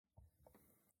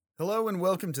Hello and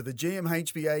welcome to the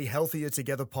GMHBA Healthier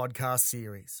Together podcast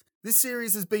series. This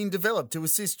series has been developed to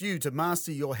assist you to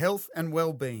master your health and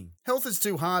well-being. Health is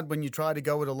too hard when you try to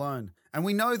go it alone, and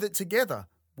we know that together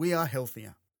we are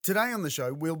healthier. Today on the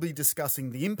show, we'll be discussing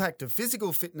the impact of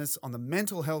physical fitness on the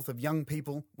mental health of young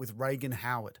people with Reagan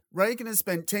Howard. Reagan has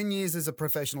spent 10 years as a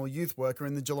professional youth worker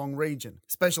in the Geelong region,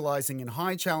 specialising in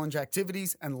high challenge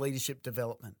activities and leadership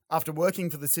development. After working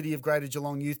for the City of Greater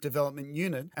Geelong Youth Development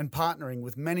Unit and partnering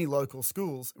with many local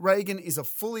schools, Reagan is a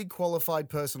fully qualified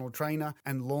personal trainer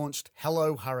and launched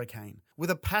Hello Hurricane,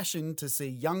 with a passion to see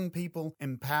young people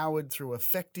empowered through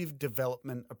effective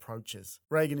development approaches.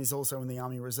 Reagan is also in the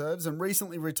Army Reserves and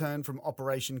recently returned from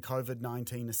Operation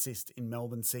COVID-19 Assist in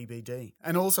Melbourne CBD,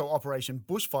 and also Operation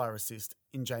Bushfire Assist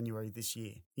in January this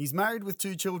year. He's married with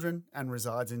 2 children and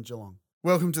resides in Geelong.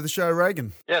 Welcome to the show,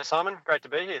 Reagan. Yeah, Simon, great to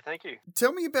be here. Thank you.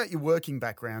 Tell me about your working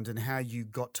background and how you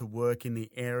got to work in the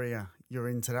area you're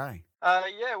in today.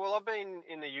 Well, I've been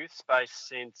in the youth space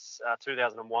since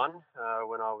 2001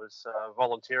 when I was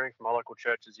volunteering for my local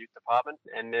church's youth department.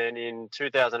 And then in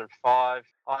 2005,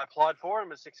 I applied for and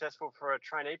was successful for a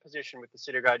trainee position with the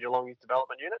City of Greater Geelong Youth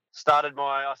Development Unit. Started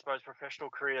my, professional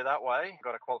career that way.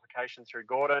 Got a qualification through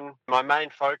Gordon. My main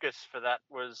focus for that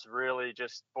was really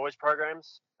just boys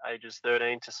programs, ages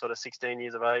 13 to sort of 16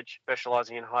 years of age,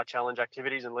 specialising in high challenge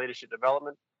activities and leadership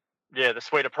development. Yeah, the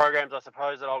suite of programs, I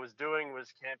suppose, that I was doing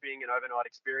was camping and overnight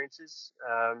experiences,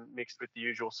 mixed with the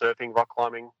usual surfing, rock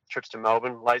climbing, trips to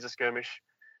Melbourne, laser skirmish,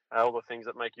 all the things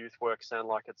that make youth work sound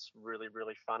like it's really,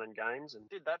 really fun and games. And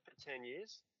did that for 10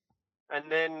 years.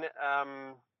 And then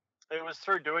it was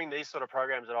through doing these sort of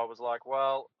programs that I was like,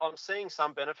 well, I'm seeing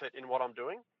some benefit in what I'm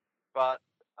doing, but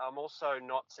I'm also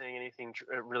not seeing anything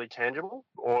really tangible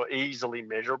or easily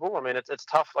measurable. I mean, it's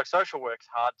tough. Like, social work's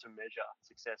hard to measure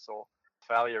success or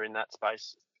failure in that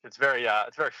space. It's very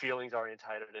feelings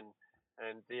orientated,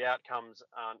 and the outcomes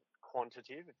aren't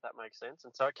quantitative, if that makes sense.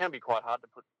 And so it can be quite hard to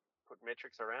put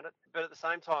metrics around it. But at the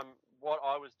same time, what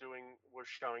I was doing was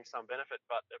showing some benefit,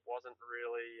 but it wasn't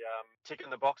really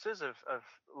ticking the boxes of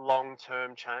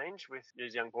long-term change with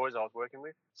these young boys I was working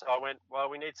with. So I went, well,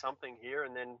 we need something here.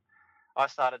 And then I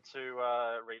started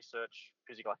to research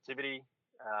physical activity,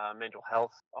 mental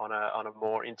health on a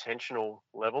more intentional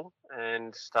level,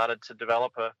 and started to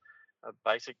develop a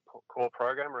basic core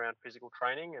program around physical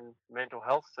training and mental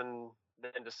health, and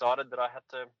then decided that I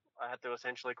had to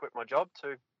essentially quit my job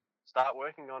to start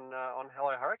working on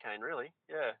Hello Hurricane, really.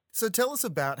 Yeah. So tell us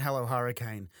about Hello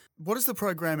Hurricane. What does the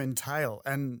program entail,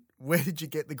 and where did you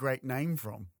get the great name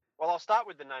from? Well, I'll start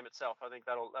with the name itself. I think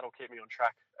that'll keep me on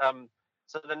track.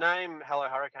 So the name Hello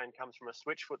Hurricane comes from a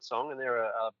Switchfoot song, and they're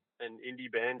an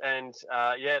indie band. And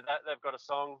they've got a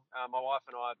song. My wife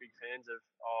and I are big fans of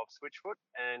Switchfoot,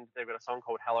 and they've got a song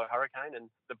called Hello Hurricane. And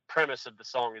the premise of the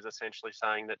song is essentially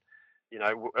saying that, you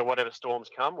know, whatever storms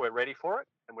come, we're ready for it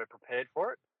and we're prepared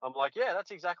for it. I'm like, yeah,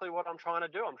 that's exactly what I'm trying to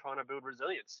do. I'm trying to build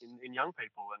resilience in young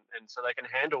people, and so they can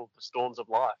handle the storms of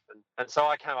life. And so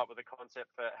I came up with a concept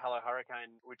for Hello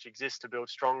Hurricane, which exists to build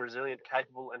strong, resilient,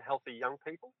 capable, and healthy young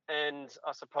people. And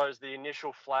I suppose the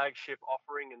initial flagship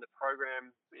offering in the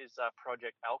program is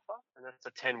Project Alpha, and that's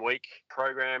a 10-week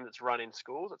program that's run in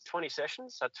schools. It's 20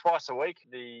 sessions, so twice a week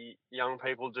the young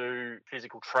people do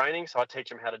physical training. So I teach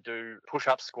them how to do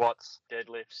push-ups, squats,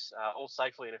 deadlifts, all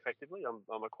safely and effectively.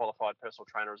 I'm a qualified personal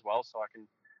trainer as well, so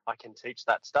I can teach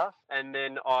that stuff. And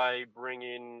then I bring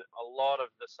in a lot of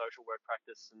the social work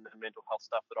practice and mental health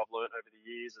stuff that I've learned over the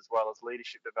years, as well as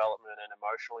leadership development and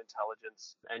emotional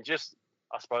intelligence, and just,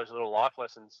 I suppose, little life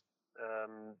lessons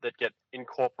that get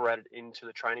incorporated into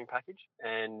the training package.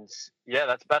 And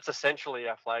yeah, that's essentially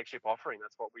our flagship offering.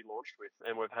 That's what we launched with,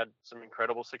 and we've had some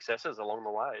incredible successes along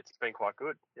the way. It's been quite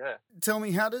good. Yeah. Tell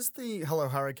me, how does the Hello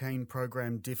Hurricane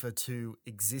program differ to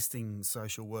existing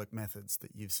social work methods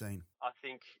that you've seen? I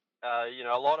think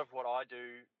a lot of what I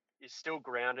do is still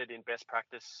grounded in best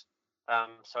practice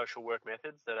social work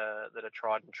methods that are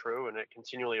tried and true and are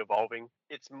continually evolving.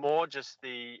 It's more just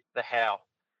the how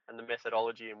and the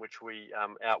methodology in which we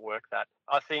outwork that.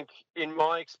 I think in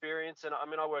my experience, and I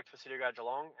mean, I worked for City of Greater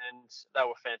Geelong, and they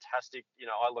were fantastic. You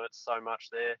know, I learnt so much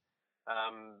there.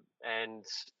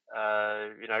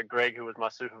 Greg, who was my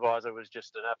supervisor, was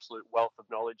just an absolute wealth of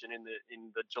knowledge. And in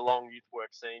the Geelong youth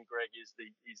work scene, Greg is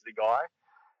the guy.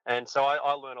 And so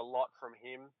I learned a lot from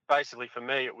him. Basically, for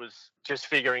me, it was just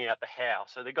figuring out the how.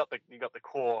 So you got the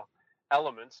core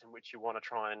elements in which you want to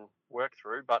try and work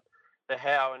through, but the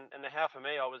how, and the how for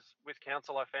me, I was with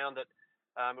council. I found that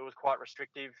it was quite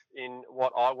restrictive in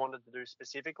what I wanted to do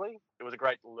specifically. It was a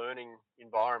great learning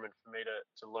environment for me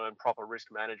to learn proper risk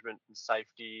management and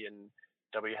safety and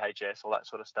WHS, all that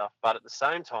sort of stuff. But at the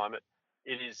same time,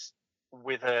 it is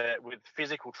with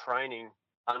physical training,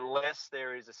 unless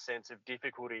there is a sense of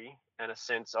difficulty and a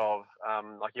sense of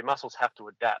like your muscles have to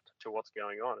adapt to what's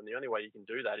going on. And the only way you can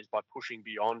do that is by pushing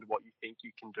beyond what you think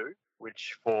you can do,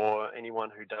 which for anyone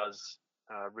who does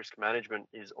risk management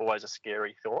is always a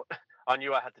scary thought. I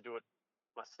knew I had to do it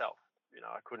myself.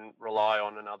 I couldn't rely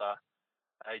on another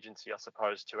agency, I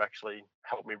suppose, to actually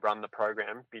help me run the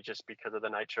program, just because of the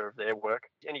nature of their work.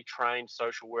 Any trained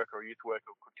social worker or youth worker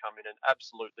could come in and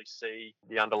absolutely see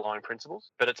the underlying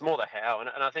principles, but it's more the how.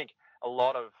 And I think a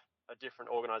lot of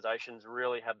different organisations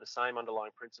really have the same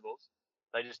underlying principles.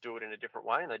 They just do it in a different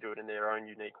way, and they do it in their own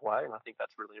unique way. And I think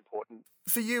that's really important.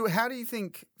 For you, how do you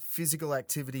think physical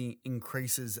activity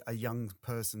increases a young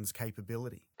person's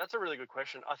capability? That's a really good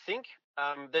question. I think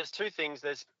there's two things.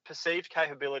 There's perceived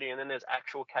capability and then there's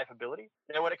actual capability.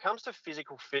 Now, when it comes to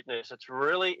physical fitness, it's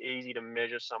really easy to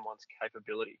measure someone's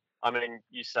capability. I mean,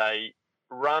 you say,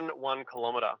 run 1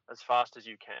 kilometre as fast as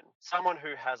you can. Someone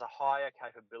who has a higher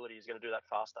capability is going to do that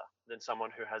faster than someone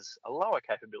who has a lower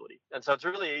capability. And so it's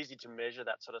really easy to measure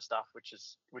that sort of stuff, which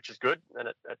is good, and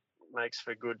it makes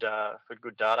for good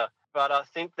data. But I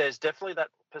think there's definitely that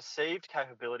perceived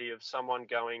capability of someone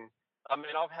going, I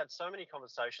mean, I've had so many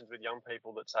conversations with young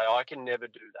people that say, I can never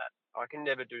do that. I can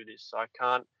never do this.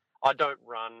 I don't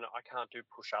run. I can't do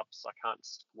push-ups. I can't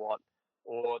squat.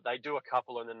 Or they do a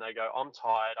couple and then they go, I'm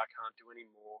tired, I can't do any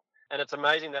more. And it's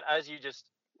amazing that as you just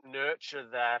nurture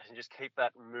that and just keep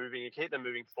that moving, you keep them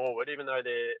moving forward, even though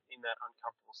they're in that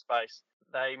uncomfortable space,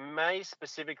 they may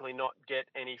specifically not get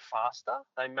any faster.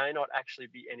 They may not actually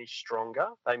be any stronger.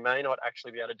 They may not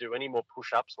actually be able to do any more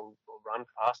push-ups or run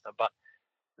faster, but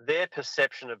their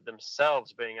perception of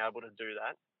themselves being able to do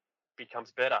that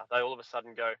becomes better. They all of a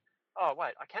sudden go, oh,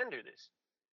 wait, I can do this.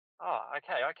 Oh,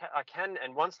 okay, I can.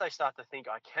 And once they start to think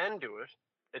I can do it,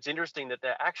 it's interesting that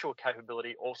their actual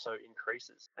capability also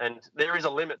increases. And there is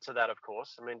a limit to that, of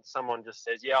course. I mean, someone just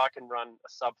says, yeah, I can run a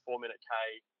sub 4-minute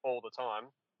K all the time,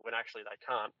 when actually they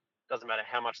can't. Doesn't matter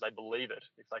how much they believe it.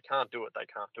 If they can't do it, they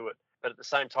can't do it. But at the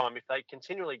same time, if they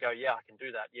continually go, yeah, I can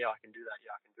do that, yeah, I can do that,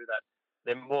 yeah, I can do that,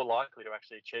 they're more likely to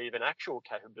actually achieve an actual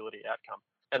capability outcome.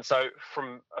 And so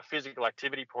from a physical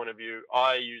activity point of view,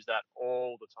 I use that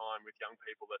all the time with young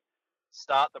people that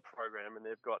start the program and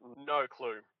they've got no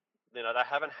clue. They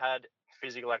haven't had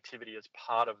physical activity as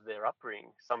part of their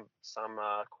upbringing. Some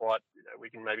are quite, we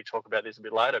can maybe talk about this a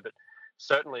bit later, but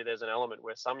certainly there's an element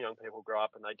where some young people grow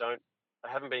up and they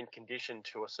haven't been conditioned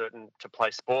to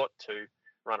play sport, to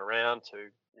run around,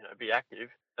 to be active.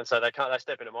 And so they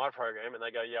step into my program and they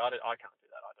go, yeah, I can't do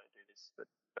that. I don't do this.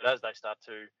 But as they start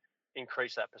to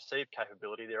increase that perceived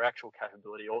capability, their actual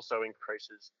capability also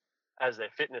increases as their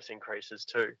fitness increases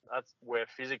too. That's where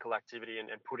physical activity and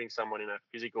putting someone in a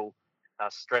physical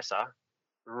stressor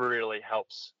really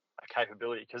helps a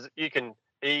capability, because you can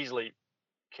easily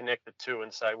connect the two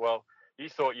and say, well, you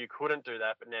thought you couldn't do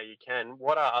that, but now you can.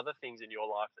 What are other things in your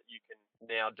life that you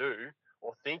can now do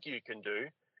or think you can do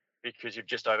because you've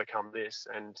just overcome this?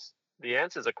 And the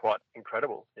answers are quite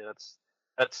incredible. It's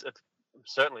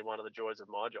certainly one of the joys of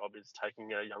my job is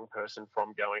taking a young person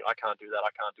from going, I can't do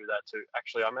that, to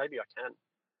actually, maybe I can.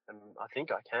 And I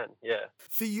think I can, yeah.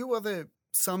 For you, are there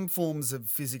some forms of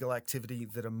physical activity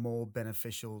that are more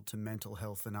beneficial to mental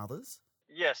health than others?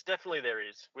 Yes, definitely there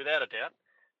is, without a doubt.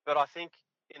 But I think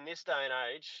in this day and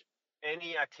age,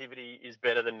 any activity is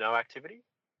better than no activity,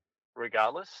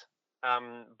 regardless.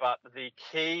 But the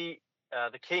key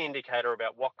indicator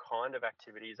about what kind of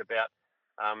activity is about,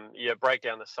 you break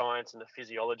down the science and the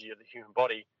physiology of the human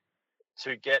body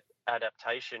to get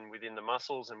adaptation within the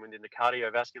muscles and within the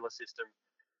cardiovascular system.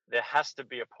 There has to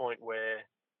be a point where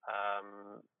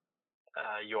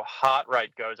your heart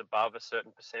rate goes above a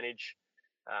certain percentage,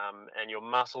 and your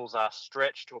muscles are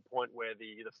stretched to a point where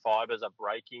the fibers are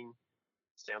breaking.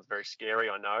 Sounds very scary,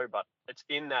 I know, but it's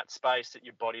in that space that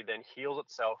your body then heals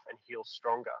itself and heals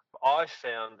stronger. I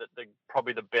found that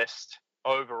probably the best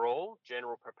overall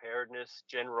general preparedness,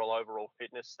 general overall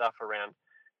fitness stuff around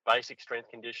basic strength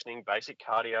conditioning, basic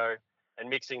cardio, and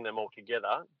mixing them all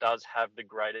together does have the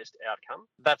greatest outcome.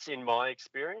 That's in my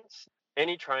experience.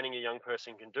 Any training a young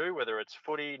person can do, whether it's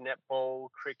footy, netball,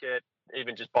 cricket,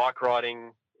 even just bike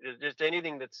riding, just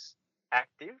anything that's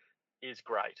active is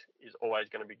great, is always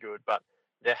going to be good. But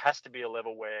there has to be a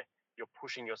level where you're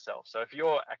pushing yourself. So if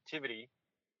your activity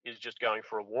is just going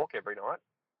for a walk every night,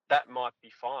 that might be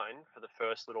fine for the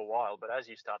first little while. But as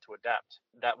you start to adapt,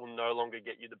 that will no longer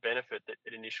get you the benefit that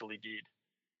it initially did.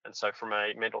 And so from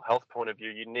a mental health point of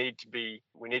view, we need to be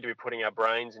putting our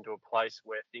brains into a place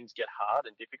where things get hard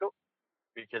and difficult.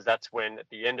 because that's when at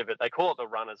the end of it, they call it the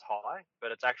runner's high,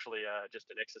 but it's actually just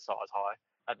an exercise high.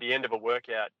 At the end of a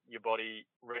workout, your body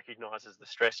recognizes the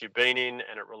stress you've been in,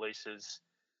 and it releases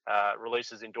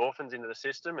endorphins into the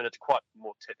system, and it's quite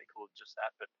more technical than just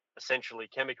that. But essentially,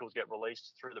 chemicals get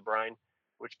released through the brain,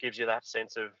 which gives you that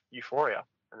sense of euphoria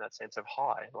and that sense of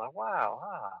high. Like, wow,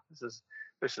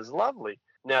 this is lovely.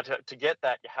 Now, to get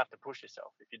that, you have to push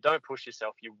yourself. If you don't push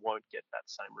yourself, you won't get that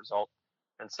same result.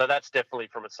 And so that's definitely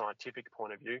from a scientific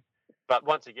point of view. But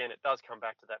once again, it does come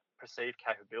back to that perceived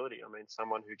capability. I mean,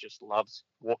 someone who just loves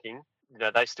walking,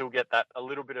 they still get that a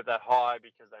little bit of that high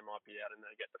because they might be out and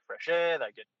they get the fresh air,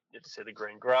 they get to see the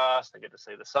green grass, they get to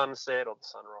see the sunset or the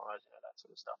sunrise, that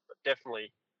sort of stuff. But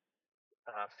definitely,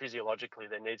 physiologically,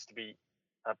 there needs to be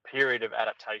a period of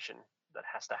adaptation that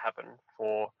has to happen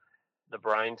for the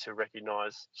brain to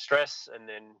recognize stress and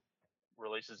then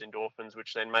releases endorphins,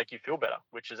 which then make you feel better,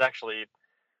 which is actually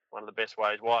one of the best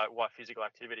ways why physical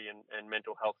activity and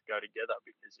mental health go together,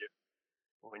 because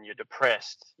when you're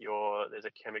depressed, there's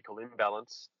a chemical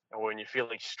imbalance, or when you're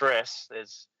feeling stress,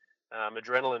 there's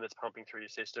adrenaline that's pumping through your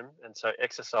system, and so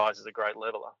exercise is a great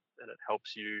leveler, and it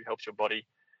helps your body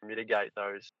mitigate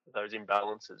those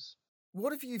imbalances.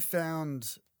 What have you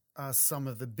found are some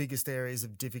of the biggest areas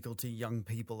of difficulty young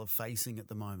people are facing at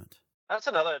the moment? That's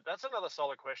another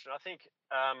solid question. I think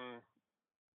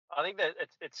that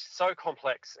it's so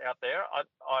complex out there.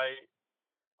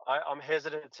 I'm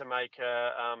hesitant to make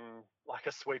a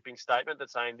sweeping statement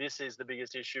that's saying this is the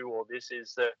biggest issue or this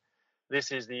is the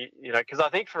because I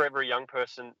think for every young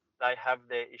person they have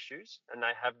their issues and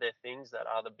they have their things that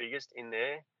are the biggest in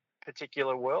their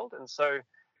particular world. And so,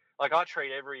 like, I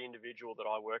treat every individual that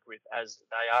I work with as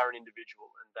they are an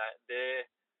individual, and that their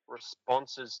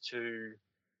responses to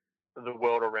the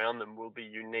world around them will be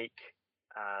unique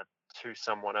to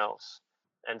someone else.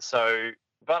 And so,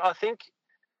 but I think,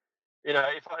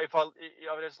 if I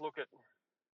just look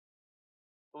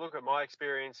at my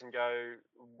experience and go,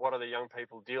 what are the young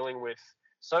people dealing with?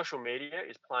 Social media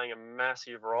is playing a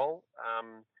massive role,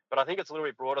 but I think it's a little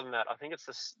bit broader than that. I think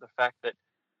it's the fact that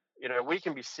we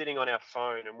can be sitting on our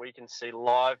phone and we can see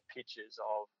live pictures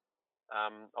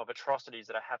of atrocities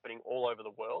that are happening all over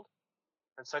the world.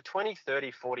 And so 20,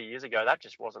 30, 40 years ago, that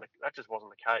just wasn't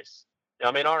the case.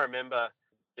 I mean, I remember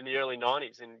in the early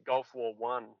 90s in Gulf War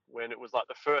I, when it was like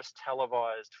the first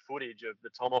televised footage of the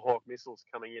Tomahawk missiles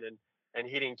coming in and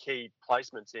hitting key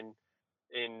placements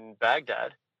in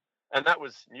Baghdad. And that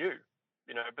was new,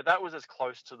 but that was as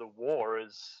close to the war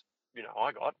as,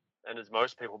 I got, and as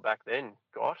most people back then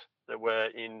got that were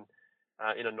in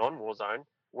a non-war zone.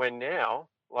 When now,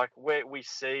 like, where we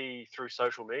see through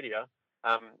social media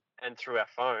and through our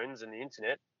phones and the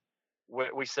internet,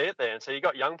 we see it there. And so you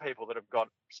got young people that have got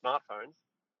smartphones,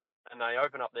 and they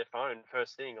open up their phone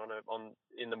first thing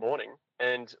in the morning,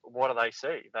 and what do they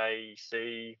see? They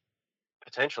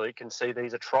can see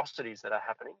these atrocities that are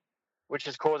happening, which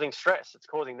is causing stress. It's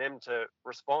causing them to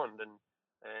respond, and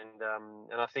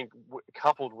I think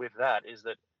coupled with that is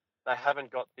that they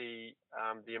haven't got the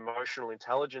emotional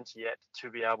intelligence yet to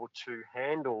be able to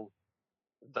handle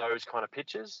those kind of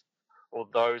pictures or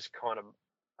those kind of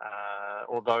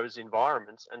or those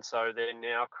environments, and so they're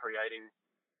now creating.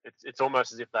 It's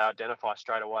almost as if they identify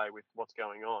straight away with what's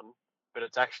going on, but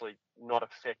it's actually not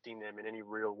affecting them in any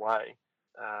real way.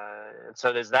 And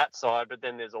so there's that side, but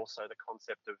then there's also the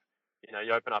concept of,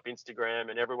 you open up Instagram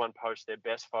and everyone posts their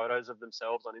best photos of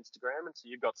themselves on Instagram. And so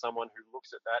you've got someone who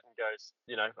looks at that and goes,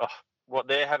 what,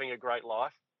 they're having a great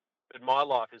life, but my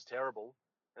life is terrible.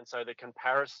 And so the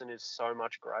comparison is so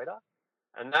much greater.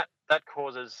 And that's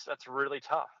really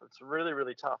tough. It's really,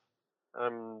 really tough.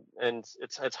 And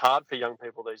it's hard for young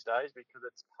people these days because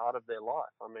it's part of their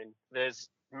life. I mean, there's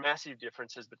massive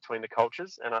differences between the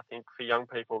cultures. And I think for young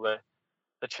people, the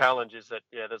challenge is that,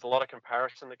 there's a lot of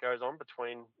comparison that goes on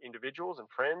between individuals and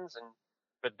friends,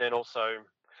 but then also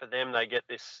for them,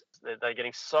 they're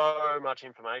getting so much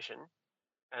information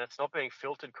and it's not being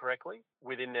filtered correctly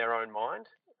within their own mind.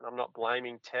 And I'm not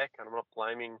blaming tech and I'm not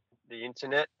blaming the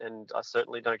internet, and I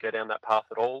certainly don't go down that path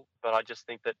at all, but I just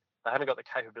think that they haven't got the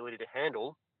capability to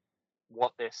handle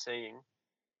what they're seeing.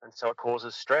 And so it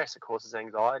causes stress, it causes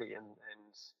anxiety, and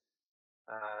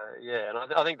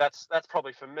I think that's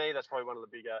probably, for me, that's probably one of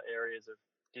the bigger areas of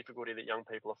difficulty that young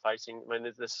people are facing. I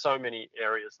mean, there's so many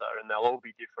areas though, and they'll all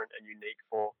be different and unique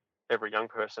for every young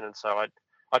person. And so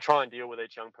I try and deal with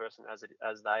each young person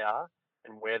as they are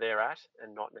and where they're at,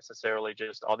 and not necessarily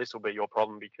just, this will be your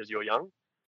problem because you're young.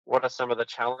 What are some of the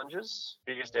challenges,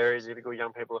 biggest areas difficult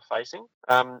young people are facing?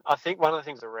 I think one of the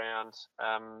things around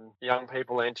young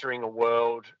people entering a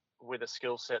world with a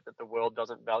skill set that the world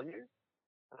doesn't value.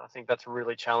 And I think that's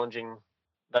really challenging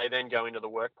they then go into the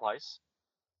workplace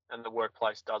and the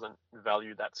workplace doesn't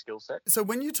value that skill set. So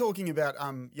when you're talking about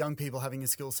young people having a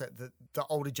skill set that the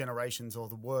older generations or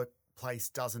the workplace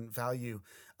doesn't value,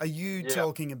 are you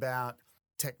talking about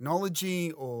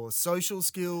technology or social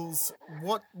skills?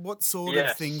 What sort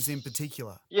of things in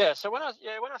particular? Yeah, so when I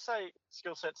say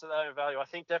skill sets that they don't value, I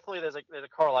think definitely there's a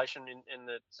correlation in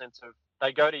the sense of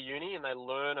they go to uni and they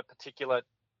learn a particular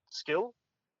skill,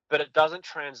 but it doesn't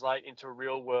translate into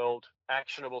real world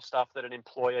actionable stuff that an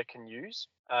employer can use.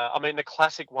 I mean, the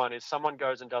classic one is someone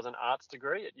goes and does an arts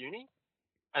degree at uni,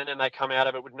 and then they come out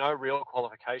of it with no real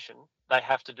qualification. They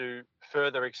have to do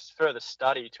further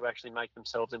study to actually make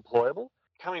themselves employable.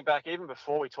 Coming back, even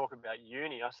before we talk about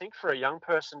uni, I think for a young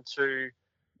person to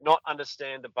not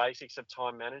understand the basics of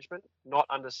time management, not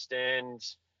understand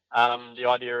the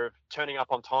idea of turning up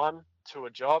on time to a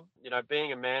job,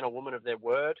 being a man or woman of their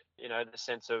word, the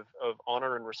sense of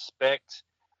honor and respect,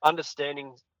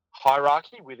 understanding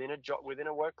hierarchy within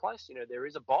a workplace. There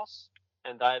is a boss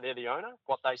and they're the owner.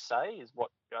 What they say is what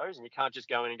goes, and you can't just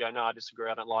go in and go, no, I disagree,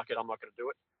 I don't like it, I'm not going to do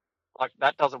it. Like,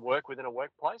 that doesn't work within a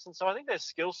workplace. And so I think there's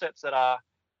skill sets that are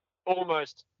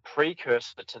almost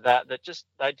precursor to that they're just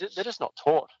not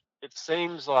taught. It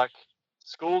seems like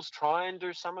schools try and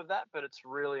do some of that, but it's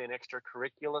really an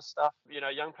extracurricular stuff.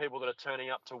 Young people that are turning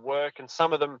up to work, and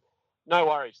some of them, no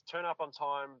worries, turn up on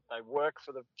time, they work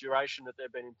for the duration that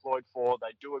they've been employed for,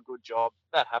 they do a good job.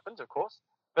 That happens, of course.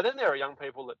 But then there are young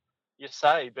people that you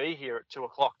say be here at 2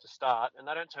 o'clock to start, and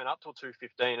they don't turn up till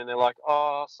 2:15, and they're like,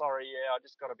 oh, sorry, I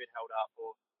just got a bit held up.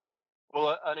 Or,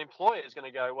 well, an employer is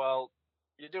going to go, well,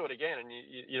 you do it again and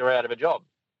you're out of a job.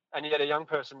 And yet a young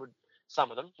person would,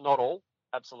 some of them, not all,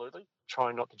 absolutely,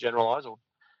 trying not to generalize,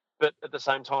 but at the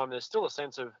same time, there's still a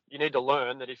sense of you need to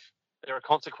learn that if there are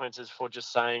consequences for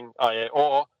just saying, oh yeah,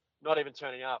 or not even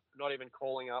turning up, not even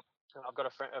calling up. I've got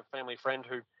a family friend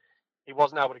who he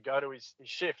wasn't able to go to his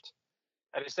shift.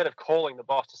 And instead of calling the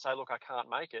boss to say, look, I can't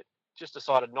make it, just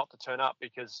decided not to turn up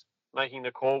because making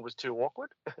the call was too awkward.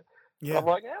 Yeah. I'm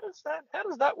like, how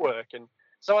does that work? And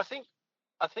so I think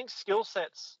skill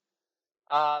sets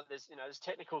there's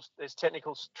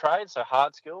technical trades, so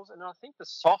hard skills, and I think the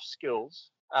soft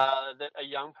skills that a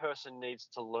young person needs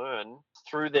to learn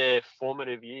through their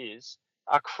formative years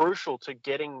are crucial to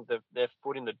getting their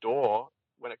foot in the door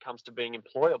when it comes to being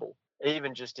employable,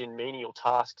 even just in menial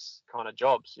tasks kind of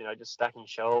jobs, just stacking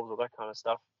shelves or that kind of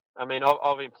stuff. I mean,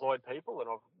 I've employed people and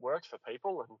I've worked for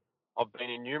people, and I've been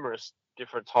in numerous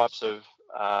different types of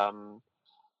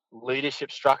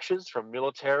leadership structures, from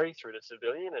military through to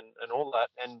civilian and all that.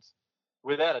 And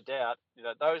without a doubt,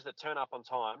 those that turn up on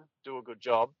time, do a good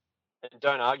job, and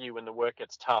don't argue when the work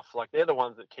gets tough, like, they're the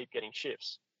ones that keep getting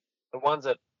shifts. The ones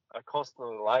that are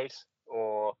constantly late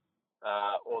or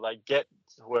they get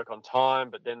to work on time,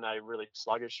 but then they're really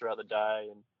sluggish throughout the day,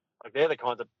 and like, they're the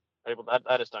kinds of people that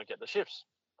they just don't get the shifts.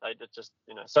 They just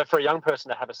So for a young person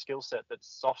to have a skill set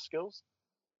that's soft skills,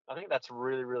 I think that's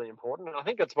really, really important. And I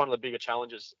think that's one of the bigger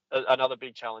challenges. Another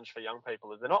big challenge for young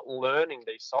people is they're not learning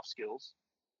these soft skills,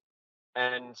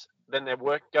 and then they're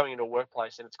going into a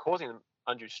workplace and it's causing them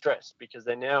undue stress because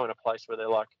they're now in a place where they're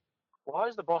like, why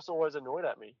is the boss always annoyed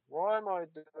at me? Why am I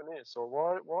doing this? Or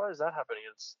why is that happening?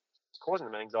 It's causing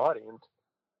them anxiety, and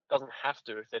it doesn't have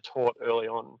to if they're taught early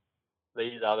on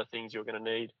these are the things you're going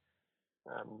to need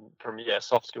from a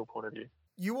soft skill point of view.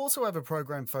 You also have a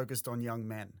program focused on young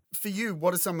men. For you,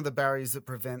 what are some of the barriers that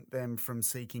prevent them from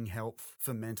seeking help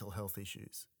for mental health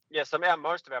issues? Yeah, so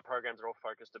most of our programs are all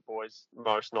focused at boys,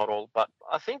 most, not all. But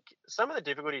I think some of the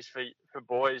difficulties for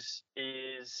boys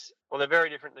is, well, they're very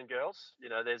different than girls.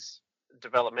 There's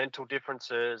developmental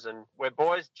differences, and where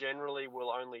boys generally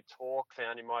will only talk,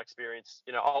 found in my experience,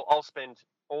 I'll spend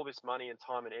all this money and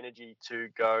time and energy to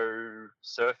go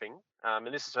surfing. And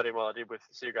this is certainly what I did with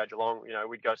Sea Grade Geelong.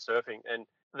 We'd go surfing, and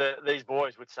these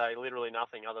boys would say literally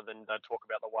nothing other than they'd talk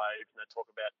about the wave, and they'd talk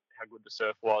about how good the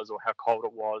surf was or how cold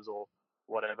it was or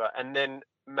whatever. And then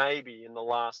maybe in the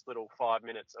last little 5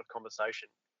 minutes of conversation,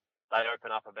 they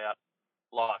open up about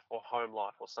life or home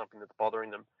life or something that's bothering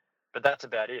them. But that's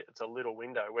about it. It's a little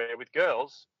window. Where with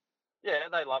girls, yeah,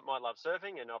 they might love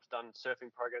surfing, and I've done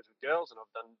surfing programs with girls, and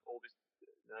I've done all this,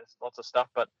 lots of stuff,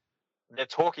 but they're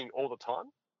talking all the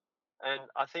time. And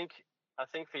I think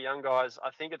for young guys,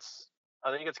 I think it's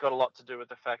got a lot to do with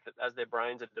the fact that as their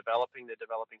brains are developing, they're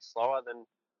developing slower than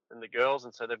the girls,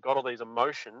 and so they've got all these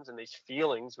emotions and these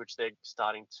feelings which they're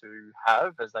starting to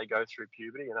have as they go through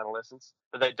puberty and adolescence,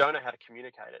 but they don't know how to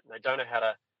communicate it, and they don't know how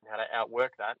to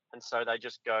outwork that, and so they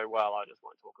just go, well, I just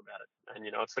won't talk about it. And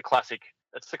it's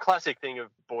the classic thing of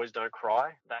boys don't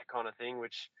cry, that kind of thing,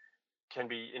 which can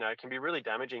be really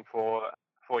damaging for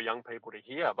for young people to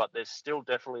hear, but there's still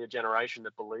definitely a generation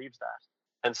that believes that.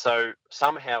 And so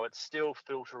somehow it's still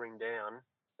filtering down.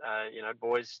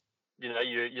 Boys,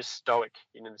 you're stoic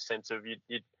in the sense of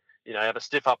you have a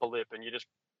stiff upper lip and you just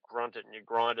grunt it and you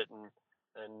grind it and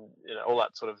all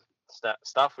that sort of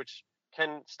stuff, which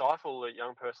can stifle a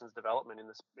young person's development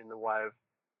in the way of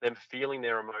them feeling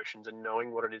their emotions and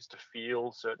knowing what it is to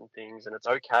feel certain things. And it's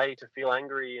okay to feel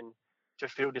angry and to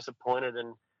feel disappointed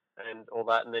and all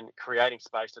that, and then creating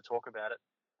space to talk about it.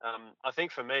 I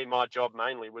think for me, my job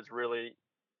mainly was really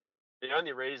the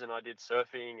only reason I did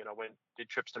surfing and did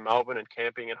trips to Melbourne and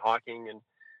camping and hiking and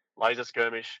laser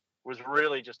skirmish was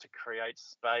really just to create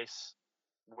space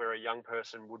where a young boy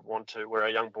would want to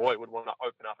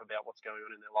open up about what's going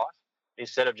on in their life,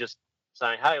 instead of just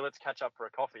saying, hey, let's catch up for a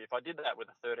coffee. If I did that with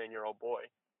a 13-year-old boy,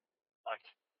 like,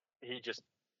 he'd just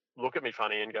look at me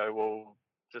funny and go, well,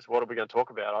 just what are we going to talk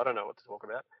about? I don't know what to talk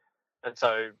about. And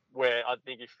so where I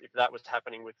think if that was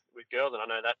happening with girls, and I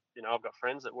know that, I've got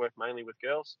friends that work mainly with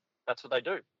girls, that's what they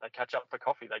do. They catch up for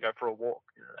coffee. They go for a walk.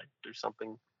 They do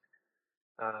something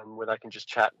where they can just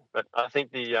chat. But I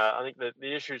think the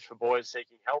issues for boys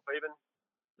seeking help, even,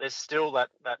 there's still that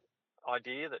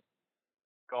idea that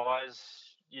guys,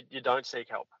 you don't seek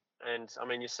help. And I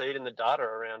mean, you see it in the data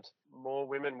around more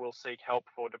women will seek help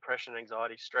for depression,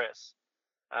 anxiety, stress.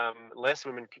 Less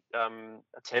women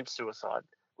attempt suicide.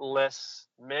 Less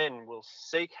men will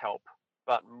seek help,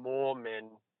 but more men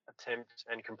attempt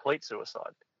and complete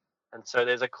suicide. And so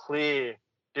there's a clear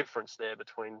difference there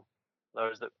between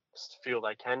those that feel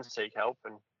they can seek help,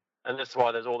 and that's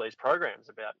why there's all these programs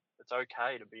about it's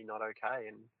okay to be not okay,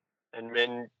 and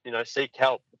men, seek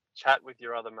help, chat with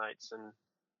your other mates, and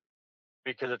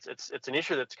because it's an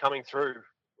issue that's coming through.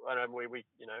 I know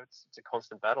it's a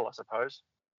constant battle, I suppose.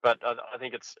 But I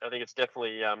think it's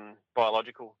definitely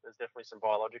biological. There's definitely some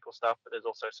biological stuff, but there's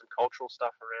also some cultural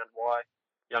stuff around why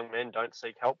young men don't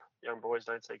seek help, young boys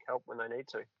don't seek help when they need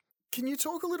to. Can you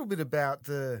talk a little bit about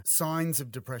the signs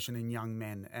of depression in young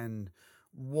men, and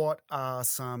what are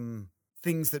some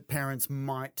things that parents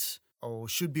might or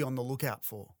should be on the lookout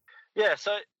for? Yeah,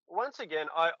 so once again,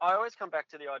 I always come back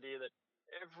to the idea that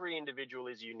every individual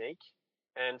is unique,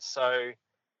 and so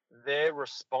their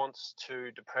response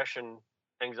to depression,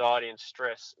 anxiety and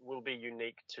stress will be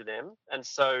unique to them. And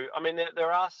so, I mean,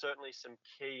 there are certainly some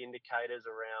key indicators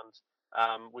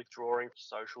around withdrawing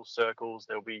social circles.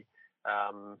 There'll be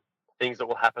things that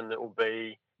will happen that will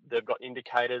be, they've got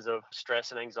indicators of stress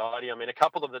and anxiety. I mean, a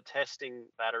couple of the testing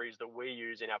batteries that we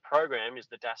use in our program is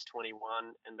the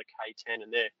DAS21 and the K10,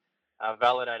 and they're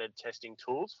validated testing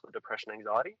tools for depression and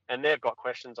anxiety. And they've got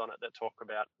questions on it that talk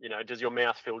about, does your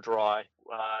mouth feel dry?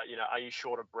 Are you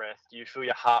short of breath? Do you feel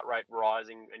your heart rate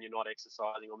rising and you're not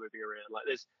exercising or moving around? Like,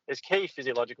 there's key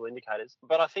physiological indicators.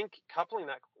 But I think coupling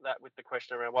that with the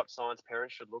question around what signs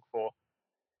parents should look for,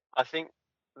 I think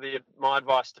my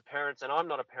advice to parents, and I'm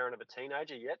not a parent of a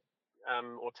teenager yet,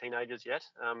 or teenagers yet.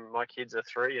 My kids are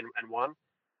 3 and 1.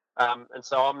 And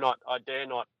so I dare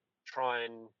not try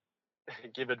and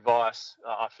give advice.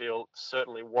 I feel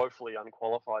certainly woefully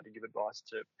unqualified to give advice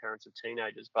to parents of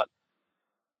teenagers. But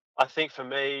I think for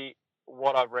me,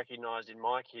 what I've recognized in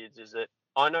my kids is that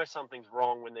I know something's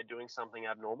wrong when they're doing something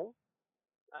abnormal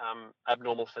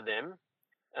for them.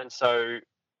 And so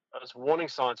as warning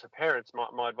signs for parents,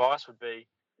 my advice would be,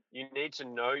 you need to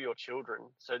know your children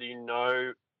so that you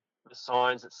know the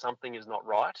signs that something is not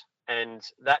right. And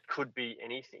that could be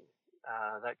anything.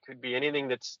 That could be anything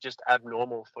that's just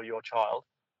abnormal for your child.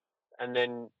 And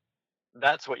then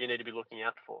that's what you need to be looking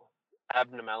out for,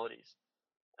 abnormalities.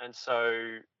 And so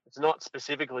it's not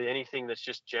specifically anything that's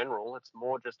just general. It's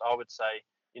more just, I would say,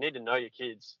 you need to know your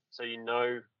kids so you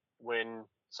know when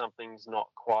something's not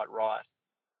quite right.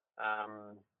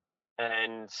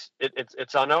 And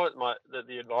it's I know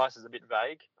the advice is a bit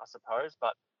vague, I suppose,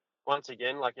 but once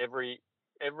again, like every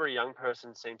young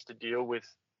person seems to deal with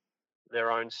their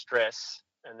own stress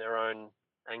and their own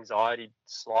anxiety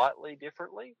slightly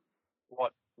differently.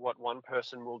 What one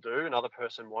person will do, another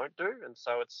person won't do, and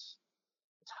so it's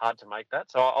hard to make that.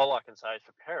 So all I can say is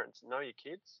for parents, know your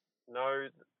kids, know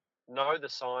the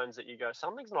signs that you go,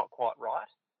 something's not quite right,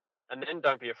 and then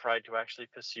don't be afraid to actually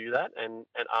pursue that and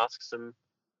ask some.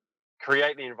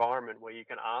 Create the environment where you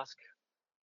can ask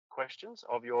questions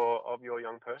of your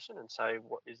young person and say,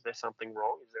 what is there something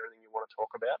wrong? Is there anything you want to talk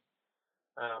about?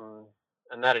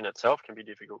 And that in itself can be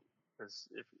difficult, because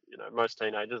if a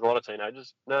lot of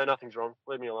teenagers, no, nothing's wrong,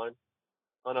 leave me alone,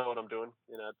 I know what I'm doing.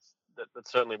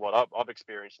 That's certainly what I've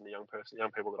experienced in the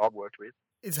young people that I've worked with.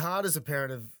 It's hard as a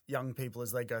parent of young people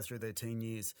as they go through their teen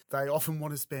years. They often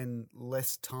want to spend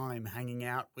less time hanging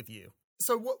out with you.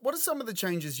 So what are some of the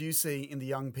changes you see in the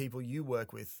young people you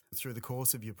work with through the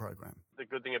course of your program? The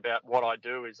good thing about what I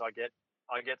do is I get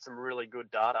some really good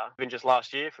data. Even just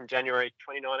last year, from January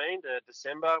 2019 to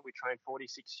December, we trained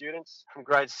 46 students from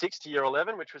grade 6 to year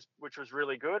 11, which was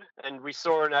really good. And we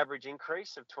saw an average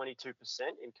increase of 22%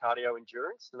 in cardio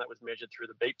endurance, and that was measured through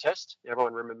the beep test.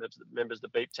 Everyone remembers the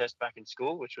beep test back in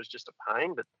school, which was just a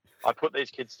pain, but I put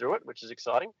these kids through it, which is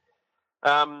exciting.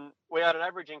 We had an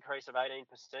average increase of 18%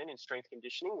 in strength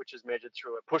conditioning, which is measured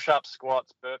through a push-ups,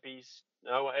 squats, burpees.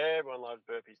 No, everyone loves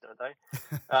burpees, don't they?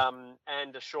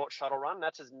 And a short shuttle run.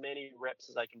 That's as many reps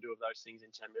as they can do of those things in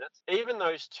 10 minutes. Even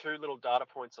those two little data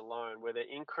points alone, where they're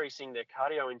increasing their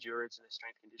cardio endurance and their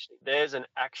strength conditioning, there's an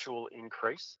actual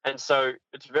increase. And so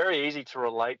it's very easy to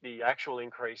relate the actual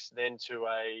increase then to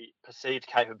a perceived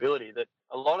capability that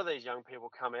a lot of these young people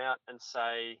come out and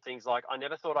say things like, I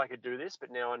never thought I could do this,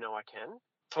 but now I know I can.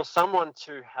 For someone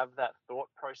to have that thought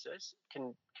process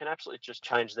can absolutely just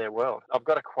change their world. I've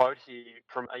got a quote here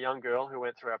from a young girl who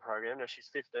went through our program. Now she's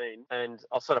 15, and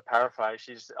I'll sort of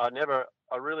paraphrase. I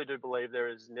really do believe there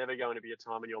is never going to be a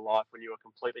time in your life when you are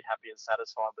completely happy and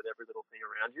satisfied with every little thing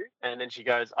around you. And then she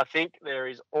goes, I think there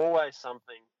is always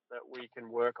something that we can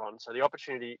work on. So the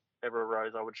opportunity ever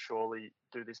arose, I would surely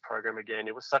do this program again.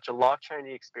 It was such a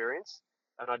life-changing experience,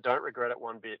 and I don't regret it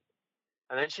one bit.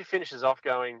 And then she finishes off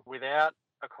going, without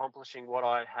accomplishing what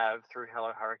I have through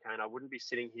Hello Hurricane, I wouldn't be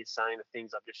sitting here saying the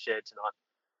things I've just shared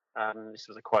tonight. This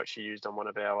was a quote she used on one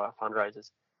of our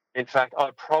fundraisers. In fact,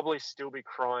 I'd probably still be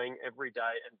crying every day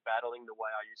and battling the way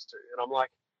I used to. And I'm like,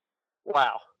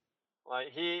 wow. Like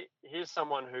here's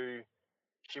someone who,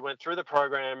 she went through the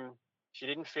program, she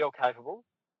didn't feel capable.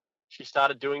 She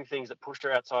started doing things that pushed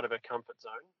her outside of her comfort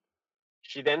zone.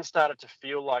 She then started to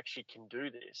feel like she can do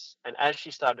this. And as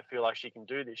she started to feel like she can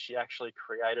do this, she actually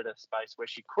created a space where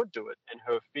she could do it, and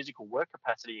her physical work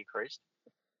capacity increased.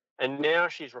 And now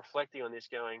she's reflecting on this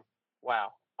going,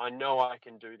 wow, I know I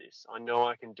can do this. I know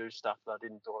I can do stuff that I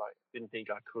didn't think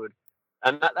I could.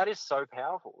 And that is so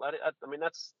powerful.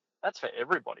 That's for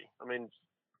everybody. I mean,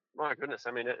 my goodness.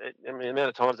 I mean, the amount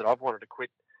of times that I've wanted to quit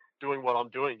doing what I'm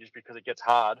doing just because it gets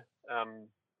hard.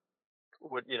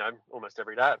 Almost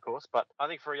every day, of course. But I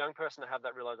think for a young person to have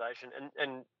that realization,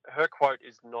 and her quote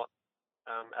is not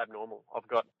abnormal. I've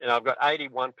got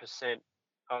 81%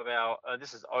 of our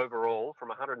this is overall from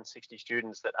 160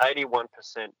 students, that 81%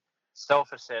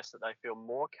 self-assess that they feel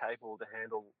more capable to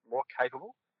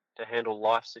handle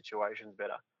life situations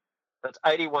better. That's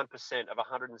 81% of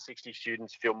 160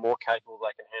 students feel more capable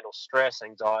they can handle stress,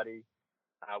 anxiety,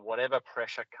 whatever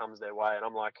pressure comes their way. And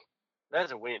I'm like,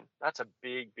 that's a win. That's a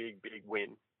big, big, big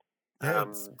win. Yeah,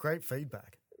 it's great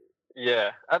feedback.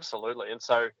 Yeah, absolutely. And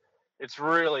so it's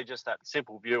really just that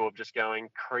simple view of just going,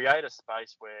 create a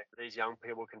space where these young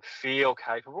people can feel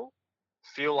capable,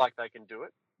 feel like they can do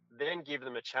it, then give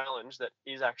them a challenge that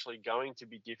is actually going to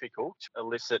be difficult to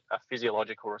elicit a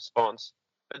physiological response,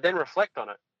 but then reflect on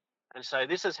it and say,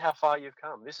 this is how far you've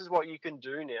come. This is what you can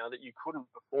do now that you couldn't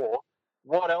before.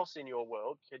 What else in your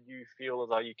world could you feel as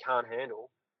though you can't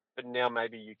handle, but now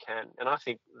maybe you can? And I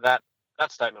think that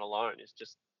statement alone is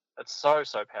just, it's so,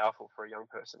 so powerful for a young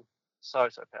person. So,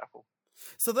 so powerful.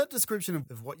 So that description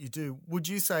of what you do, would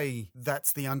you say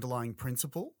that's the underlying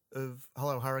principle of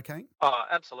Hello Hurricane? Oh,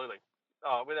 absolutely.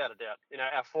 Oh, without a doubt.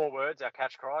 Our 4 words, our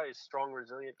catch cry is strong,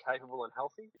 resilient, capable, and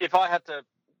healthy. If I had to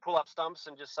pull up stumps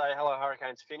and just say Hello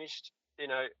Hurricane's finished,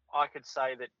 I could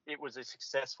say that it was a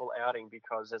successful outing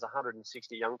because there's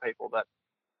 160 young people that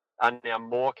are now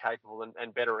more capable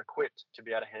and better equipped to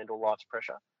be able to handle life's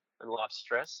pressure and life's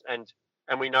stress.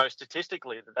 And we know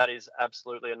statistically that is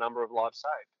absolutely a number of lives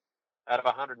saved. Out of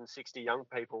 160 young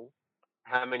people,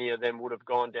 how many of them would have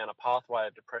gone down a pathway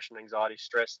of depression, anxiety,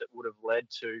 stress that would have led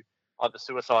to either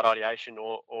suicide ideation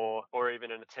or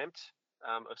even an attempt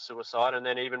of suicide? And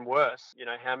then even worse,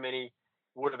 how many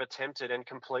would have attempted and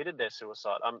completed their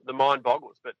suicide? The mind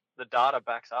boggles, but the data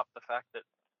backs up the fact that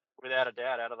without a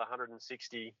doubt, out of the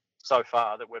 160 so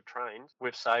far that we've trained,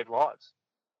 we've saved lives.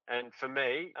 And for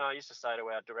me, I used to say to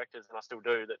our directors, and I still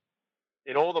do, that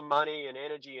in all the money and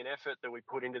energy and effort that we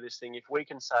put into this thing, if we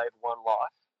can save one life,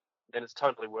 then it's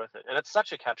totally worth it. And it's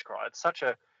such a catch cry. It's such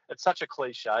a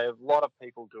cliche. A lot of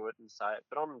people do it and say it.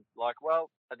 But I'm like,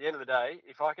 well, at the end of the day,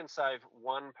 if I can save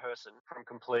one person from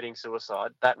completing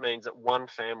suicide, that means that one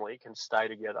family can stay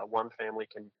together. One family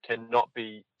cannot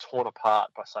be torn apart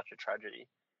by such a tragedy.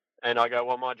 And I go,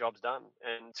 well, my job's done.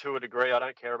 And to a degree, I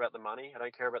don't care about the money. I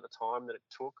don't care about the time that it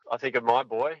took. I think of my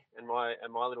boy and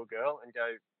my little girl and go,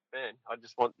 man, I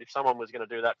just want, if someone was going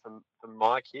to do that for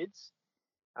my kids,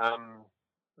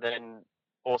 then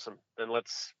awesome. Then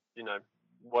let's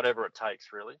whatever it takes,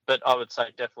 really. But I would say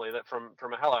definitely that from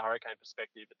a Hello Hurricane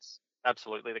perspective, it's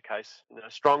absolutely the case.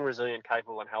 Strong, resilient,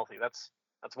 capable, and healthy. That's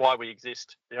why we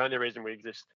exist. The only reason we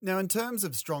exist. Now, in terms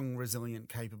of strong, resilient,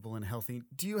 capable, and healthy,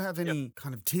 do you have any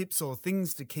kind of tips or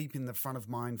things to keep in the front of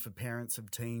mind for parents of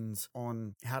teens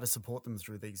on how to support them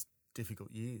through these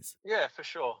difficult years? Yeah, for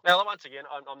sure. Now, once again,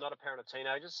 I'm not a parent of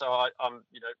teenagers, so I'm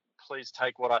please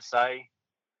take what I say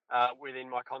within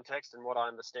my context and what I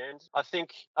understand. I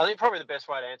think probably the best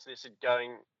way to answer this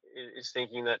is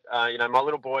thinking that my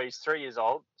little boy is 3 years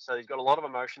old, so he's got a lot of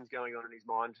emotions going on in his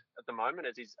mind at the moment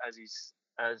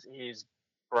as his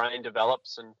brain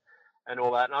develops and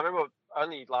all that. And I remember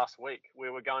only last week we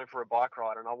were going for a bike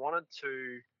ride, and I wanted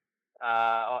to.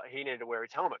 He needed to wear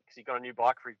his helmet because he got a new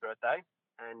bike for his birthday,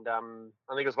 and I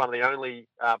think it was one of the only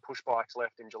push bikes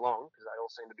left in Geelong because they all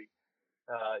seem to be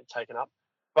taken up.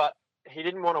 But he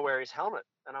didn't want to wear his helmet,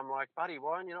 and I'm like, buddy,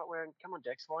 why are you not wearing? Come on,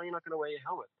 Dex, why are you not going to wear your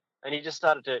helmet? And he just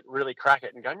started to really crack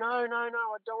it and go, no, I don't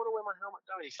want to wear my helmet.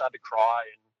 No, and he started to cry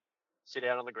and sit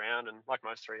out on the ground, and like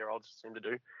most 3-year-olds seem to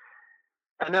do.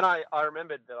 And then I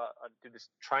remembered that I did this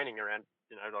training around,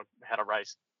 like how to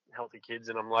raise healthy kids,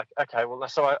 and I'm like, okay, well,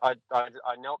 so I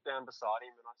knelt down beside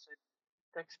him and I said,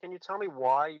 Dex, can you tell me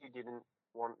why you don't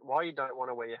want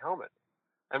to wear your helmet?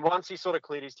 And once he sort of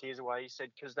cleared his tears away, he said,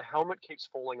 because the helmet keeps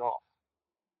falling off.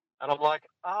 And I'm like,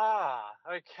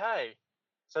 okay.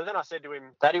 So then I said to him,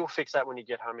 Daddy will fix that when you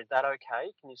get home. Is that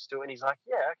okay? Can you still? And he's like,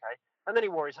 yeah, okay. And then he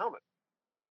wore his helmet.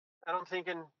 And I'm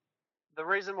thinking, the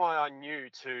reason why I knew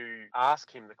to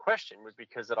ask him the question was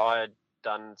because that I had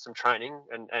done some training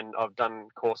and I've done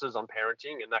courses on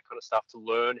parenting and that kind of stuff to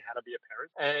learn how to be a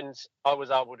parent. And I was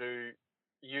able to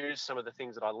use some of the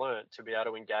things that I learned to be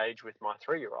able to engage with my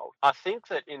 3-year-old. I think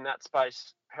that in that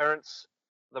space, parents,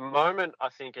 the moment I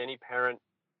think any parent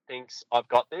thinks I've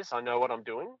got this, I know what I'm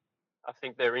doing, I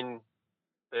think they're in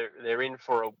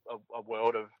for a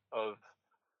world of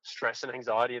stress and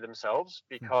anxiety themselves,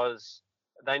 because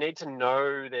they need to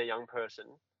know their young person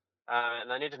and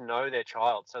they need to know their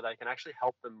child so they can actually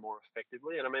help them more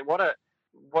effectively. And I mean,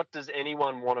 what does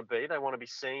anyone want to be? They want to be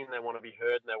seen, they want to be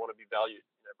heard, and they want to be valued.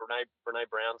 Brene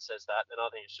Brown says that, and I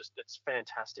think it's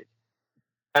fantastic.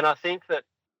 And I think that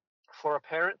for a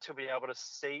parent to be able to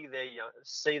see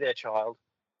their child,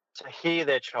 to hear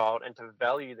their child, and to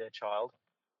value their child,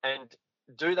 and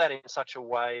do that in such a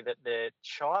way that their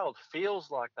child feels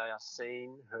like they are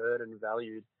seen, heard, and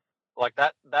valued, like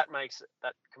that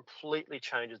completely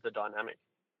changes the dynamic,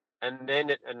 and then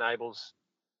it enables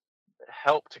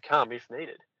help to come if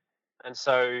needed. And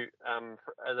so,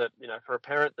 for a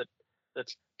parent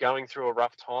that's going through a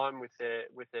rough time with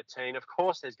their teen, of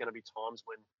course, there's going to be times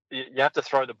when you have to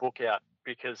throw the book out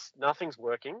because nothing's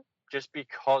working. Just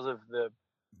because of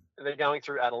they're going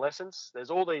through adolescence.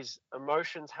 There's all these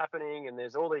emotions happening, and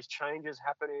there's all these changes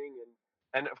happening,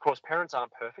 and of course, parents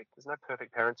aren't perfect. There's no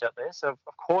perfect parents out there. So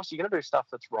of course, you're going to do stuff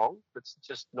that's wrong, that's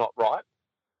just not right.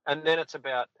 And then it's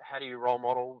about how do you role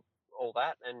model all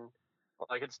that, and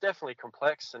like it's definitely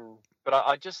complex. But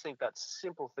I just think that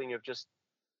simple thing of just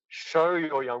show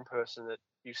your young person that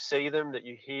you see them, that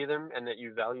you hear them, and that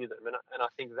you value them. And I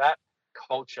think that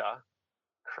culture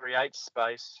creates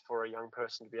space for a young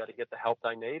person to be able to get the help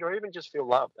they need, or even just feel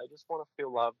loved. They just want to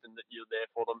feel loved and that you're there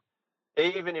for them,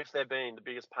 even if they're being the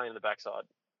biggest pain in the backside,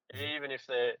 even if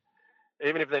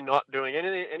they're not doing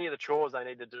any of the chores they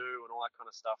need to do and all that kind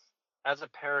of stuff. As a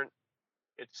parent,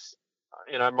 it's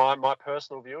my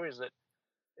personal view is that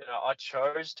I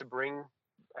chose to bring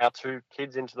our 2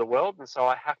 kids into the world, and so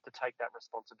I have to take that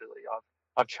responsibility.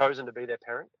 I've chosen to be their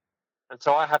parent. And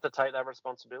so I have to take that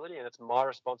responsibility, and it's my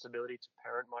responsibility to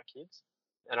parent my kids.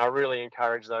 And I really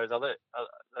encourage those other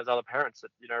parents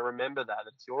that remember that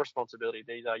it's your responsibility.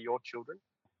 These are your children,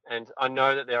 and I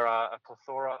know that there are a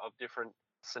plethora of different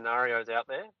scenarios out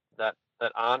there that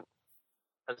aren't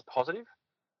as positive.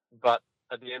 But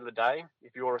at the end of the day,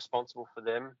 if you're responsible for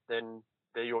them, then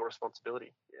they're your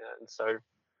responsibility. Yeah, and so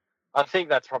I think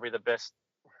that's probably the best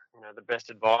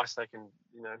advice they can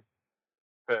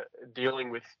for dealing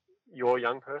with your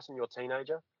young person, your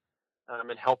teenager,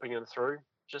 and helping them through.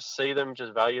 Just see them,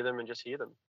 just value them, and just hear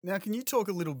them. Now, can you talk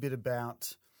a little bit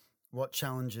about what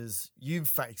challenges you've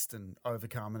faced and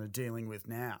overcome and are dealing with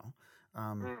now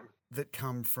that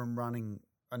come from running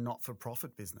a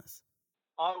not-for-profit business?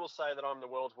 I will say that I'm the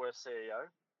world's worst CEO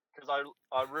because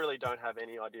I really don't have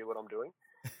any idea what I'm doing.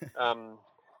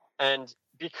 And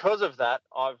because of that,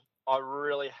 I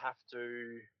really have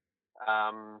to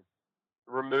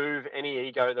remove any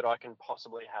ego that I can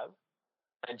possibly have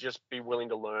and just be willing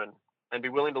to learn, and be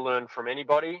willing to learn from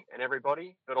anybody and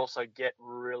everybody, but also get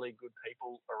really good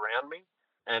people around me.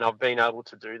 And I've been able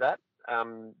to do that.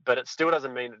 But it still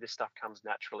doesn't mean that this stuff comes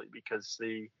naturally, because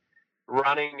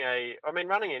running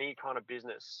any kind of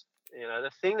business,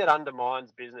 the thing that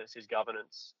undermines business is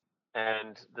governance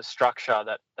and the structure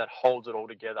that holds it all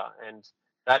together. And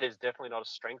that is definitely not a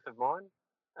strength of mine.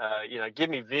 Give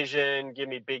me vision, give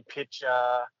me big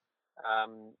picture,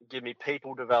 give me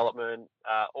people development,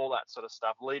 all that sort of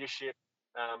stuff, leadership,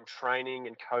 training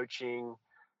and coaching,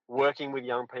 working with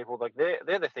young people. Like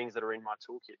they're the things that are in my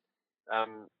toolkit.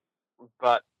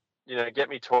 But get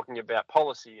me talking about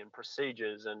policy and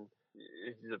procedures and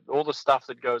all the stuff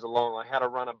that goes along, like how to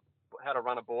run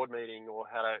a board meeting, or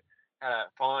how to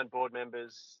find board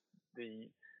members, the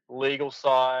legal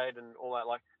side and all that.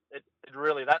 Like it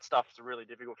really, that stuff's really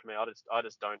difficult for me. I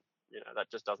just don't,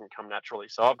 that just doesn't come naturally.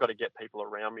 So I've got to get people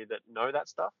around me that know that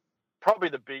stuff. Probably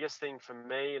the biggest thing for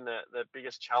me, and the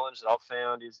biggest challenge that I've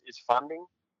found is funding.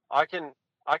 I can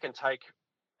take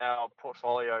our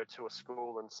portfolio to a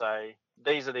school and say,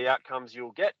 these are the outcomes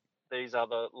you'll get. These are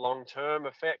the long-term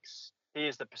effects.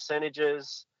 Here's the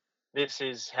percentages. This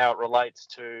is how it relates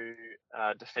to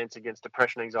defense against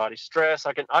depression, anxiety, stress.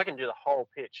 I can do the whole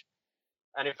pitch.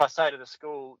 And if I say to the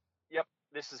school, yep,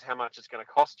 this is how much it's going to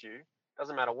cost you,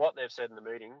 doesn't matter what they've said in the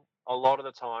meeting, a lot of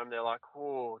the time they're like,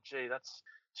 oh,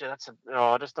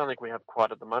 I just don't think we have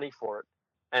quite the money for it.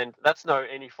 And that's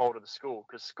any fault of the school,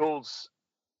 because schools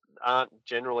aren't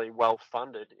generally well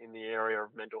funded in the area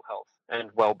of mental health and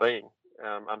well-being.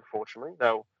 Unfortunately,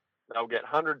 they'll get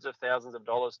hundreds of thousands of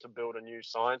dollars to build a new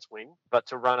science wing, but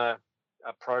to run a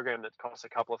program that costs a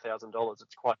couple of $1,000s,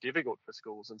 it's quite difficult for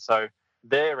schools. And so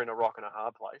they're in a rock and a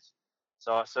hard place.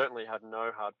 So I certainly have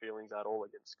no hard feelings at all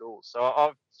against schools. So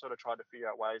I've sort of tried to figure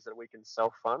out ways that we can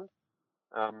self-fund.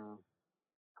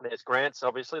 There's grants,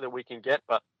 obviously, that we can get,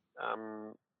 but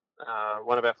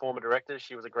one of our former directors,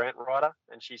 she was a grant writer,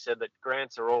 and she said that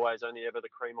grants are always only ever the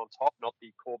cream on top, not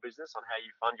the core business on how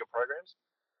you fund your programs.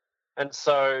 And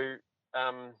so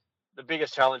the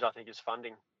biggest challenge, I think, is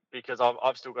funding, because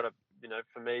I've still got to,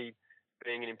 for me,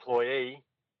 being an employee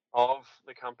of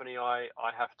the company, I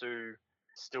have to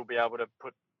still be able to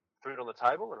put food on the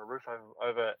table and a roof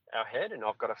over our head, and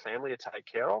I've got a family to take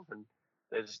care of, and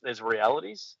there's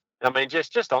realities. I mean,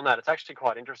 just on that, it's actually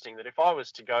quite interesting that if I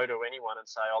was to go to anyone and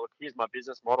say, oh, look, here's my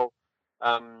business model,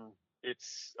 I'm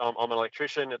an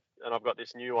electrician and I've got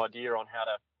this new idea on how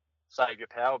to save your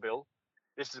power bill,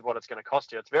 this is what it's going to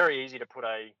cost you. It's very easy to put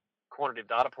a quantitative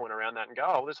data point around that and go,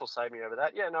 oh, this will save me over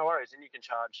that. Yeah, no worries. And you can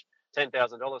charge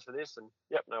 $10,000 for this, and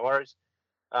yep, no worries.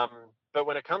 But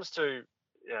when it comes to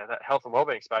that health and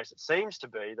wellbeing space, it seems to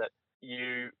be that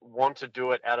you want to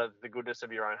do it out of the goodness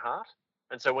of your own heart.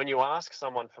 And so when you ask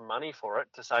someone for money for it,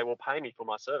 to say, well, pay me for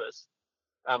my service,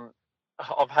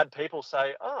 I've had people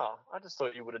say, oh, I just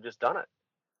thought you would have just done it.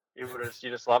 You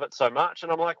just love it so much.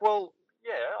 And I'm like, well,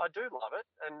 yeah, I do love it,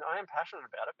 and I am passionate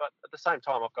about it. But at the same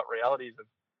time, I've got realities of,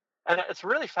 and it's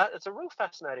really it's a real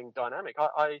fascinating dynamic.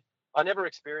 I never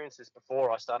experienced this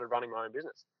before I started running my own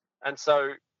business. And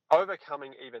so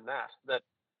overcoming even that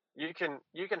you can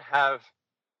have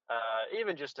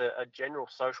even just a general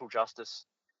social justice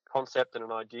concept and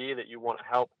an idea that you want to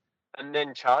help, and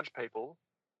then charge people,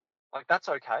 like, that's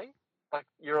okay. Like,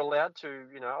 you're allowed to,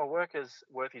 a worker's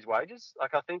worth his wages.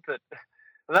 Like, I think that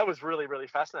was really, really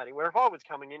fascinating. Where if I was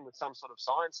coming in with some sort of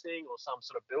science thing or some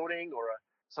sort of building or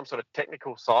some sort of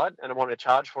technical side and I wanted to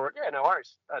charge for it, yeah, no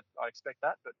worries. I expect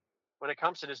that. But when it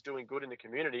comes to just doing good in the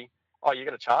community, oh, you're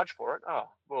going to charge for it? Oh,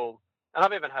 well. And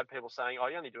I've even had people saying, oh,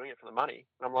 you're only doing it for the money.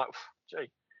 And I'm like, gee,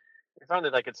 if only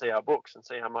they could see our books and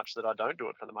see how much that I don't do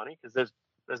it for the money, because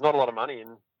there's not a lot of money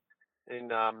in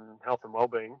health and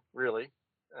wellbeing, really.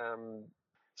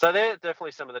 So they're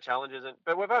definitely some of the challenges,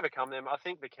 but we've overcome them. I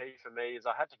think the key for me is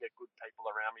I had to get good people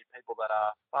around me, people that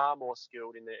are far more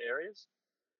skilled in their areas,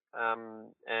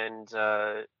 and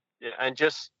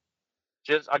just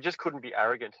I just couldn't be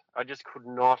arrogant. I just could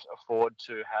not afford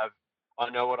to have, I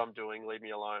know what I'm doing, leave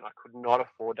me alone. I could not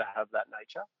afford to have that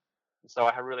nature. And so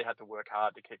I really had to work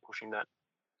hard to keep pushing that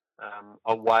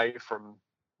away from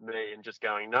me and just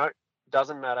going, no,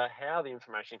 doesn't matter how the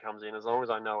information comes in, as long as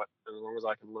I know it, as long as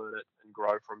I can learn it and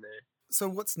grow from there. So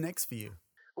what's next for you?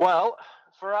 Well,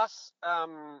 for us,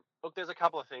 look, there's a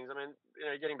couple of things. I mean,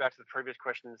 getting back to the previous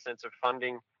question in the sense of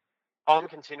funding, I'm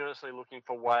continuously looking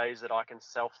for ways that I can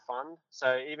self-fund.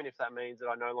 So even if that means that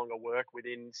I no longer work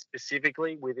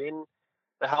specifically within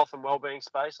the health and wellbeing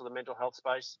space or the mental health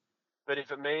space, but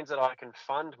if it means that I can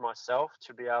fund myself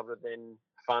to be able to then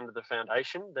fund the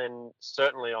foundation, then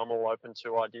certainly I'm all open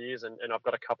to ideas, and I've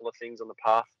got a couple of things on the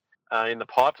path in the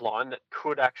pipeline that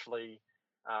could actually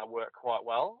work quite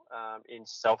well in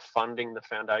self-funding the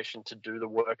foundation to do the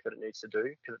work that it needs to do,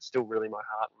 because it's still really my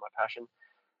heart and my passion.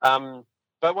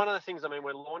 But one of the things,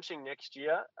 we're launching next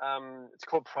year, it's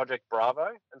called Project Bravo.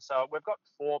 And so we've got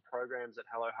 4 programs that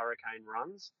Hello Hurricane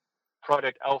runs: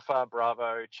 Project Alpha,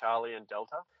 Bravo, Charlie, and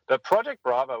Delta. But Project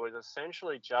Bravo is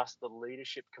essentially just the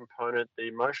leadership component, the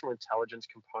emotional intelligence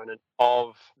component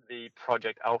of the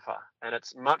Project Alpha. And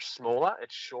it's much smaller,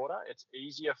 it's shorter, it's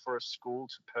easier for a school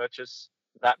to purchase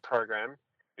that program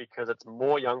because it's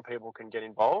more young people can get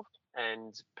involved,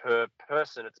 and per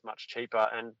person it's much cheaper,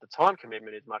 and the time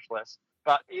commitment is much less.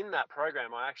 But in that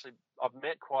program, I've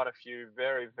met quite a few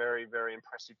very, very, very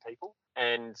impressive people,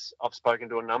 and I've spoken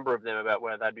to a number of them about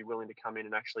where they'd be willing to come in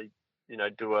and actually,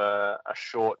 do a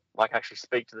short, actually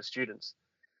speak to the students.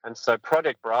 And so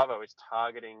Project Bravo is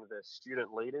targeting the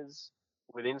student leaders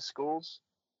within schools,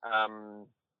 the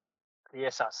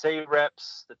SRC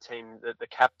reps, the team, the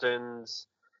captains,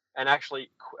 and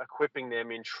actually equipping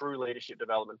them in true leadership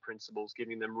development principles,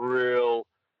 giving them real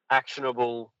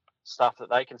actionable stuff that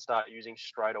they can start using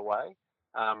straight away.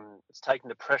 It's taking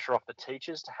the pressure off the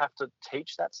teachers to have to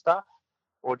teach that stuff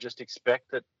or just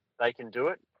expect that they can do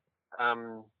it.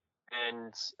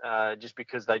 Just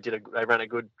because they ran a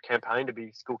good campaign to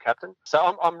be school captain.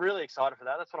 So I'm really excited for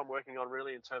that. That's what I'm working on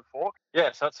really in term 4.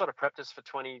 Yeah, so that's sort of prepped us for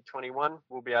 2021.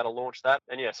 We'll be able to launch that.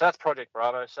 And yeah, so that's Project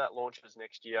Bravo. So that launches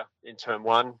next year in term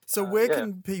 1. So where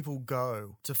can people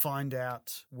go to find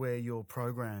out where your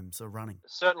programs are running?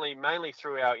 Certainly, mainly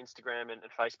through our Instagram and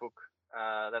Facebook.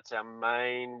 That's our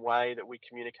main way that we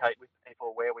communicate with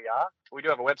people where we are. We do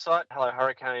have a website,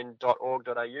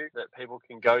 hellohurricane.org.au, that people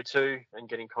can go to and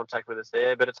get in contact with us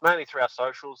there. But it's mainly through our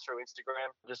socials, through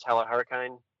Instagram, just Hello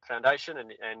Hurricane Foundation,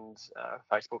 and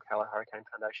Facebook, Hello Hurricane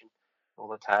Foundation. All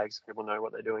the tags, people know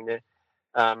what they're doing there.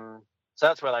 So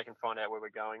that's where they can find out where we're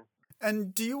going.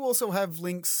 And do you also have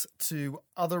links to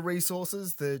other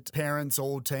resources that parents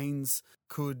or teens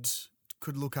could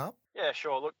look up? Yeah,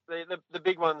 sure. Look, the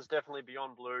big ones definitely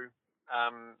Beyond Blue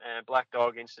and Black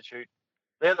Dog Institute.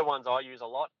 They're the ones I use a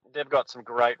lot. They've got some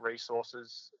great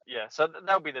resources. Yeah, so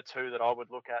they'll be the 2 that I would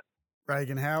look at.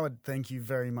 Reagan Howard, thank you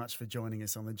very much for joining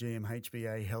us on the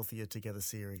GMHBA Healthier Together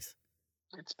series.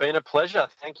 It's been a pleasure.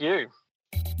 Thank you.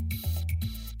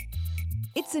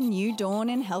 It's a new dawn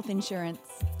in health insurance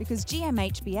because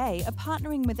GMHBA are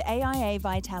partnering with AIA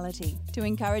Vitality to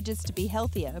encourage us to be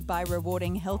healthier by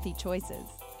rewarding healthy choices.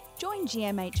 Join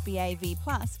GMHBA V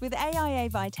Plus with AIA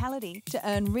Vitality to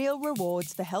earn real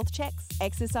rewards for health checks,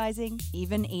 exercising,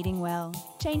 even eating well.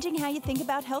 Changing how you think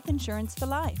about health insurance for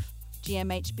life.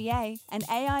 GMHBA and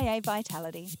AIA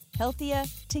Vitality. Healthier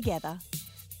together.